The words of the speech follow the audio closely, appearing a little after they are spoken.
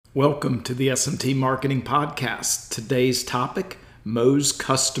Welcome to the SMT Marketing Podcast. Today's topic, Moe's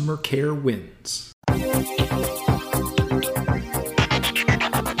Customer Care Wins.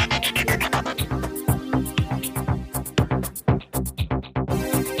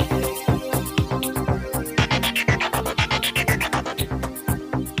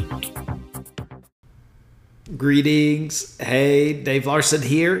 Greetings. Hey, Dave Larson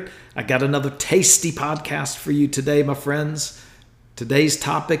here. I got another tasty podcast for you today, my friends. Today's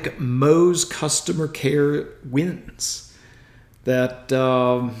topic, Moe's Customer Care Wins. That,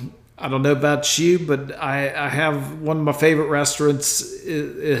 I don't know about you, but I have one of my favorite restaurants.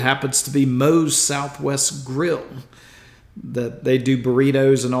 It happens to be Moe's Southwest Grill. That they do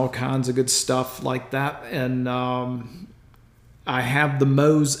burritos and all kinds of good stuff like that. And I have the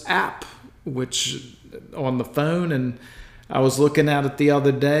Moe's app, which on the phone, and I was looking at it the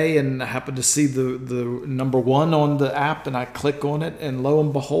other day and I happened to see the number one on the app, and I click on it, and lo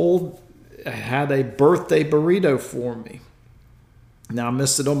and behold, it had a birthday burrito for me. Now I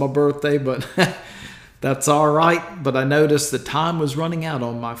missed it on my birthday, but that's all right. But I noticed the time was running out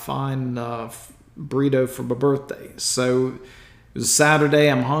on my fine burrito for my birthday. So it was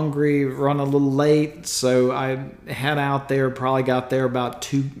Saturday, I'm hungry, run a little late, so I head out there, probably got there about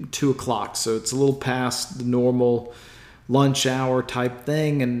 2 o'clock. So it's a little past the normal lunch hour type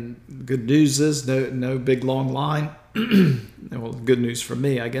thing, and good news is no big long line. Well, good news for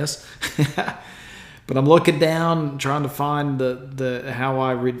me, I guess. But I'm looking down, trying to find the how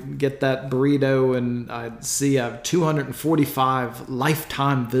I get that burrito, and I see I have 245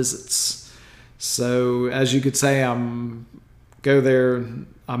 lifetime visits. So as you could say, I'm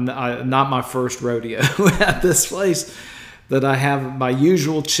not my first rodeo at this place. That I have my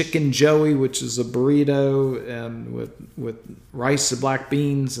usual chicken joey, which is a burrito and with rice and black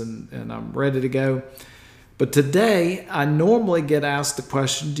beans, and I'm ready to go. But today, I normally get asked the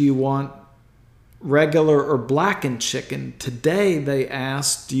question, do you want regular or blackened chicken? Today, they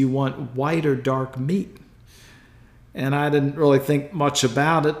asked, do you want white or dark meat? And I didn't really think much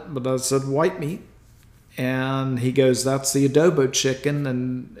about it, but I said white meat. And he goes, that's the adobo chicken.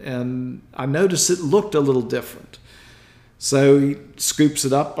 And I noticed it looked a little different. So he scoops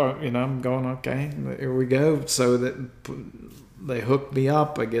it up, I'm going, okay, here we go. So that they hook me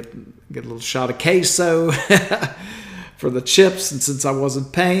up. I get a little shot of queso for the chips. And since I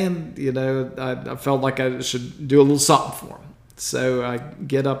wasn't paying, I felt like I should do a little something for them. So I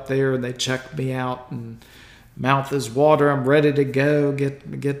get up there and they check me out, and mouth is water. I'm ready to go,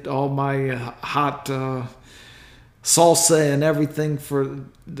 get all my hot salsa and everything for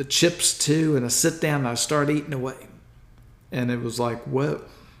the chips too. And I sit down and I start eating away. And it was like, whoa,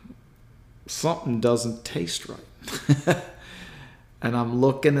 something doesn't taste right. And I'm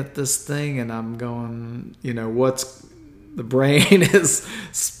looking at this thing and I'm going, what's the brain is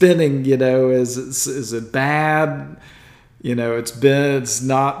spinning, is it bad? It's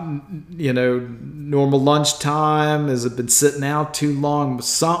not, normal lunchtime. Has it been sitting out too long?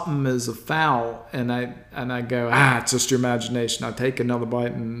 Something is afoul. And I go, it's just your imagination. I take another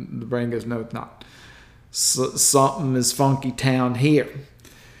bite and the brain goes, no, it's not. Something is funky town here.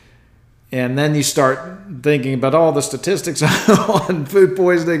 And then you start thinking about all the statistics on food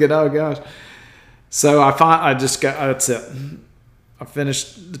poisoning, and oh gosh. So that's it. I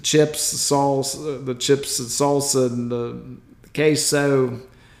finished the chips, the salsa, and the queso,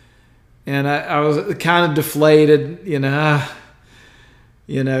 and I was kind of deflated, I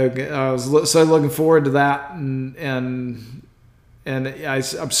was so looking forward to that, and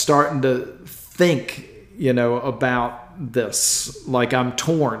I'm starting to think, about this. Like I'm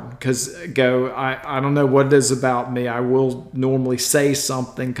torn because I don't know what it is about me. I will normally say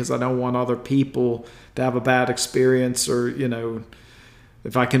something because I don't want other people to have a bad experience, or,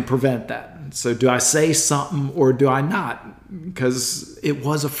 if I can prevent that. So do I say something or do I not? Because it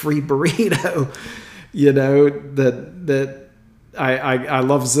was a free burrito, that I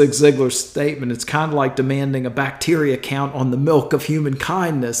love Zig Ziglar's statement. It's kind of like demanding a bacteria count on the milk of human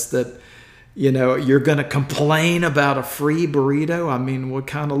kindness, that you're going to complain about a free burrito. I mean, what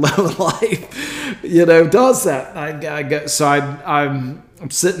kind of low life, does that? I'm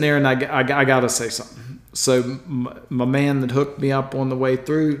sitting there and I got to say something. So my man that hooked me up on the way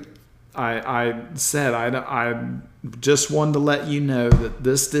through, I said, I just wanted to let you know that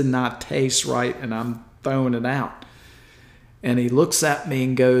this did not taste right and I'm throwing it out. And he looks at me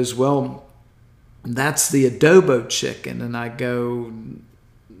and goes, well, that's the adobo chicken. And I go,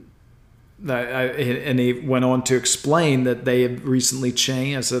 and he went on to explain that they had recently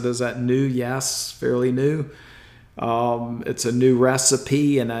changed. I said, is that new? Yes, fairly new. It's a new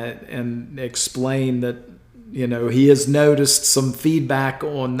recipe, and explained that he has noticed some feedback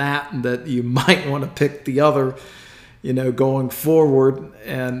on that you might want to pick the other, going forward.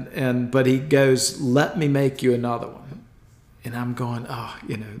 But he goes, let me make you another one. And I'm going,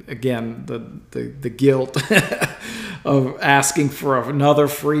 again, the guilt of asking for another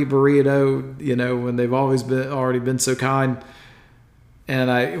free burrito, when they've already been so kind.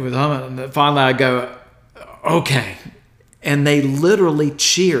 And finally I go, okay. And they literally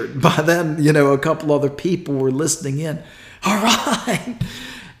cheered. By then, a couple other people were listening in. All right.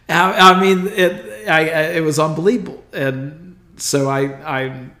 I mean, it was unbelievable. And so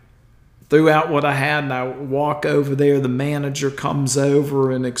I threw out what I had, and I walk over there. The manager comes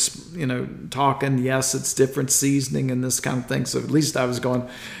over and, talking. Yes, it's different seasoning and this kind of thing. So at least I was going,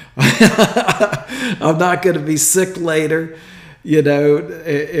 I'm not going to be sick later.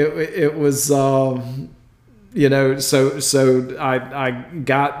 It was, so I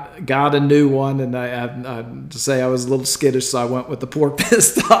got a new one, and I had to say I was a little skittish, so I went with the pork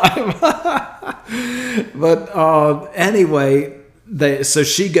this time. But anyway, so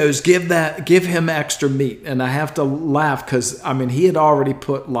she goes, give him extra meat. And I have to laugh because, he had already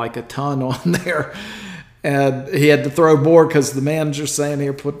put like a ton on there. And he had to throw more because the manager's saying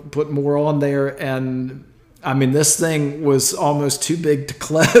here, put more on there. And, this thing was almost too big to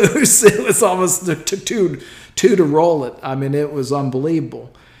close. It was almost two to roll it. It was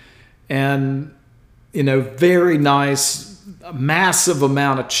unbelievable. And, very nice, massive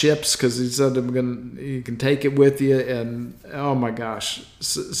amount of chips, because he said, you can take it with you. And oh my gosh.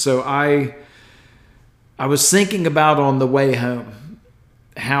 So I was thinking about on the way home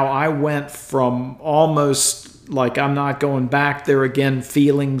how I went from almost like I'm not going back there again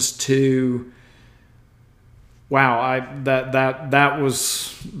feelings to, wow, that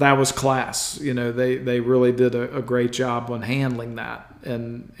was class. They really did a great job on handling that.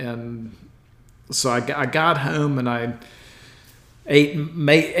 And so I got home and I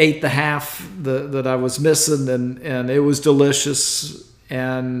ate the half that I was missing, and it was delicious.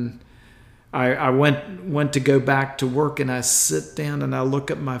 And I went to go back to work, and I sit down and I look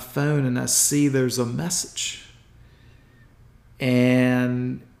at my phone and I see there's a message,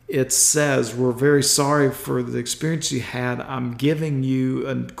 and it says, we're very sorry for the experience you had. I'm giving you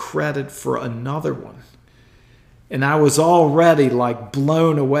a credit for another one. And I was already like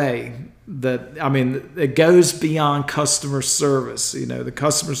blown away that, it goes beyond customer service. The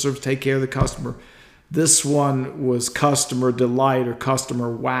customer service, take care of the customer. This one was customer delight or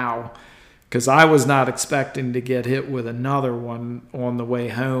customer wow, because I was not expecting to get hit with another one on the way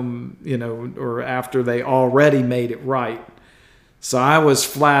home, or after they already made it right. So I was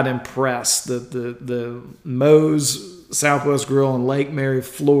flat impressed that the Moe's Southwest Grill in Lake Mary,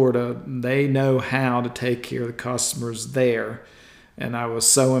 Florida, they know how to take care of the customers there. And I was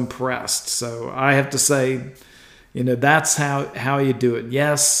so impressed. So I have to say, that's how you do it.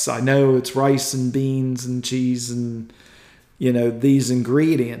 Yes, I know it's rice and beans and cheese and, these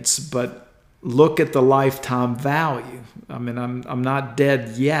ingredients, but look at the lifetime value. I'm not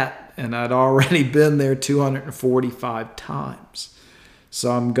dead yet, and I'd already been there 245 times.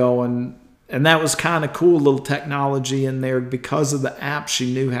 So I'm going, and that was kind of cool, little technology in there. Because of the app,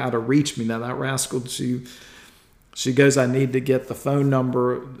 she knew how to reach me. Now that rascal, she goes, I need to get the phone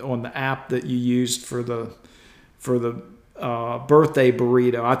number on the app that you used for the birthday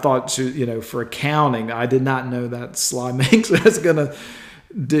burrito. I thought for accounting. I did not know that Sly Minx was gonna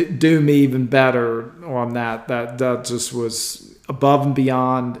do me even better on that. That just was above and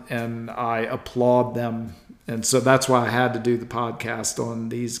beyond, and I applaud them. And so that's why I had to do the podcast on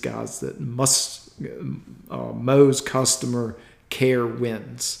these guys that Moe's customer care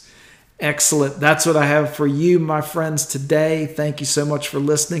wins. Excellent. That's what I have for you, my friends, today. Thank you so much for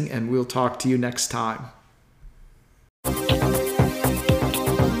listening, and we'll talk to you next time.